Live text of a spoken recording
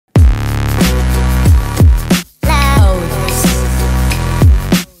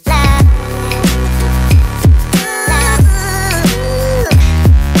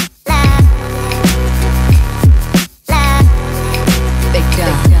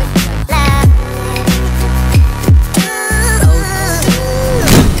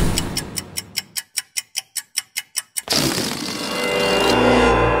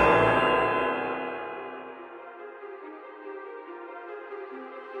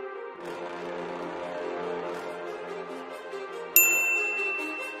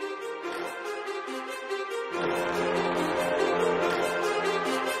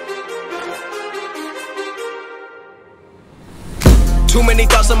Too many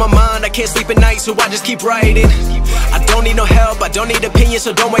thoughts on my mind, I can't sleep at night, so I just keep writing. I don't need no help, I don't need opinions,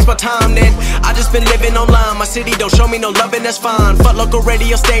 so don't waste my time then. I just been living online, my city don't show me no love and that's fine. Fuck local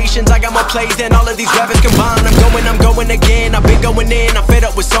radio stations, I got more plays than all of these rappers combined. I'm going again, I've been going in, I'm fed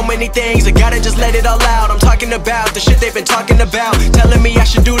up with so many things, I gotta just let it all out. I'm talking about the shit they've been talking about, telling me I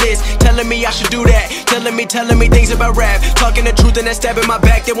should do this, telling me I should do that, telling me things about rap, talking the truth and then stabbing my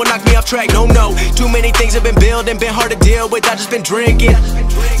back, they will knock me off track. No, too many things have been building, been hard to deal with, I just been drinking.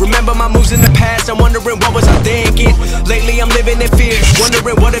 Remember my moves in the past, I'm wondering what was I thinking. Lately I'm living in fear,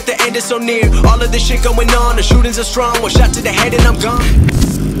 wondering what if the end is so near. All of this shit going on, the shootings are strong, one shot to the head and I'm gone.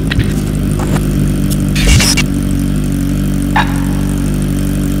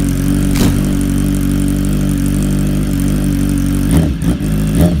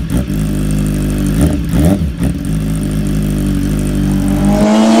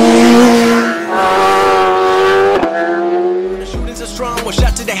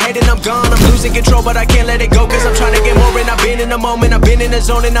 And I'm gone, I'm losing control, but I can't let it go, cause I'm trying to get more. And I've been in the moment, I've been in the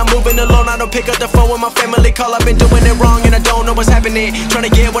zone, and I'm moving alone. I don't pick up the phone when my family call, I've been doing it wrong, and I don't know what's happening. Trying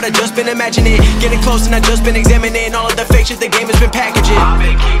to get what I just been imagining, getting close and I just been examining all of the fake shit the game has been packaging. I've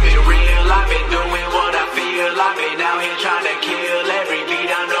been keeping it real, I've been doing what I feel, I've been out here trying to kill every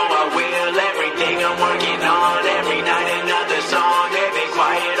beat, I know I will. Everything I'm working on, every night another song. They've been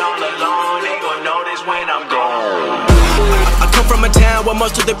quiet all along, they gon' notice when I'm gone. I come from a town where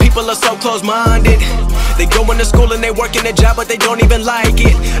most of the people are so close-minded. They go into school and they work in a job, but they don't even like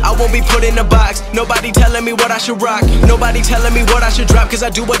it. I won't be put in a box, nobody telling me what I should rock, nobody telling me what I should drop, cause I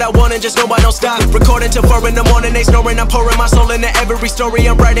do what I want and just know I don't stop. Recording till 4 in the morning, they snoring, I'm pouring my soul into every story.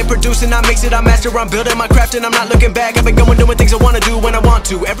 I'm writing, producing, I mix it, I master, I'm building my craft and I'm not looking back. I've been going doing things I wanna do when I want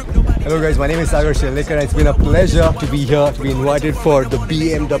to. Hello guys, my name is Sagar Shellikar and it's been a pleasure to be here, to be invited for the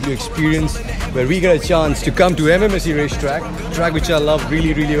BMW experience, where we get a chance to come to MMSE racetrack, track which I love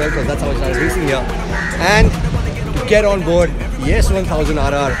really well because that's how I started racing here, and to get on board the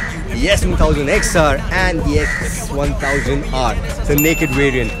S1000RR, the S1000 XR and the X1000R, the naked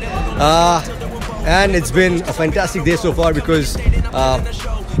variant. And it's been a fantastic day so far because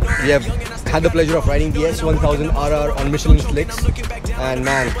we have had the pleasure of riding the S1000RR on Michelin slicks, and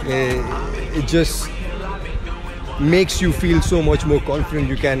man, it just makes you feel so much more confident.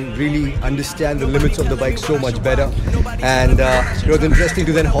 You can really understand the limits of the bike so much better, and it was interesting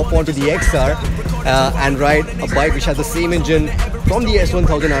to then hop onto the XR and ride a bike which has the same engine from the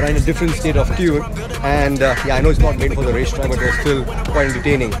S1000RR in a different state of tune. And yeah, I know it's not made for the racetrack, but it was still quite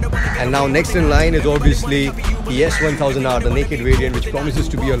entertaining. And now next in line is obviously the S1000R, the naked variant, which promises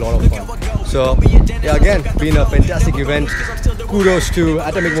to be a lot of fun. So yeah, again, been a fantastic event. Kudos to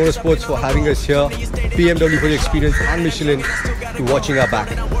Atomic Motorsports for having us here, BMW for the experience, and Michelin to watching our back.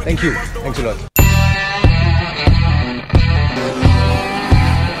 Thank you. Thanks a lot.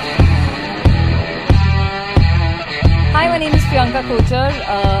 Hi, my name is Priyanka Kochar.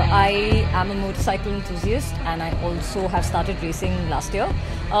 I am a motorcycle enthusiast and I also have started racing last year.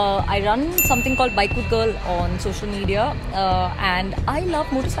 I run something called Bike with Girl on social media, and I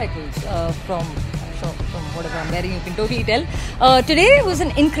love motorcycles from whatever I'm wearing, you can totally tell. Today was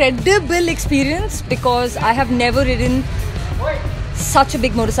an incredible experience because I have never ridden such a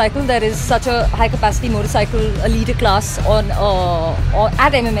big motorcycle. There is such a high capacity motorcycle, a liter class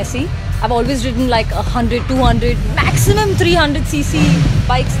at MMSE. I've always ridden like 100, 200, maximum 300cc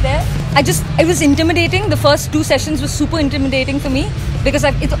bikes there. It was intimidating. The first 2 sessions was super intimidating for me because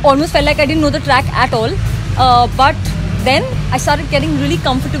it almost felt like I didn't know the track at all. But then I started getting really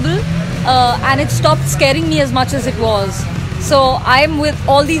comfortable and it stopped scaring me as much as it was. So I'm with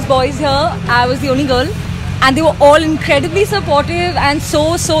all these boys here. I was the only girl and they were all incredibly supportive and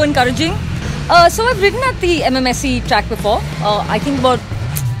so encouraging. So I've ridden at the MMSE track before, I think about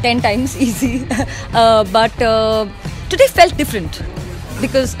 10 times easy, but today felt different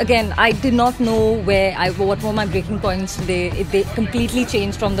because again I did not know what were my breaking points today. They completely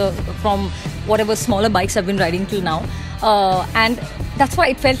changed from whatever smaller bikes I've been riding till now, and that's why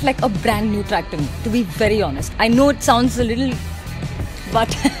it felt like a brand new track to me, to be very honest. I know it sounds a little, but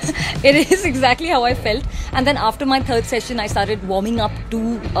it is exactly how I felt. And then after my 3rd session I started warming up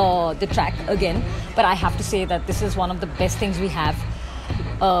to the track again, but I have to say that this is one of the best things we have.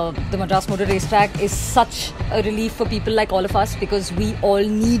 The Madras Motor Racetrack is such a relief for people like all of us because we all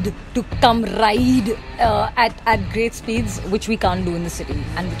need to come ride at great speeds, which we can't do in the city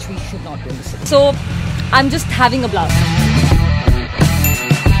and which we should not do in the city. So I'm just having a blast.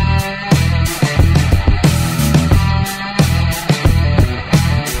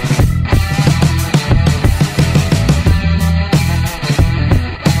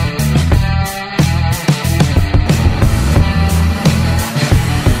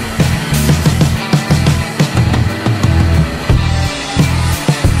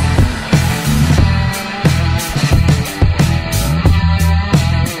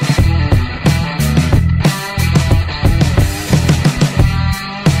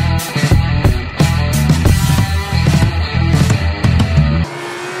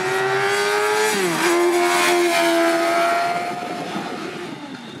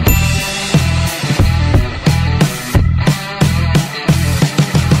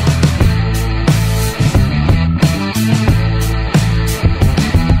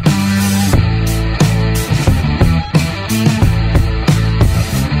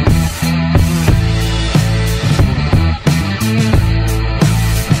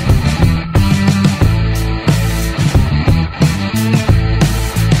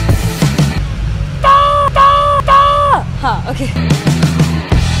 Okay.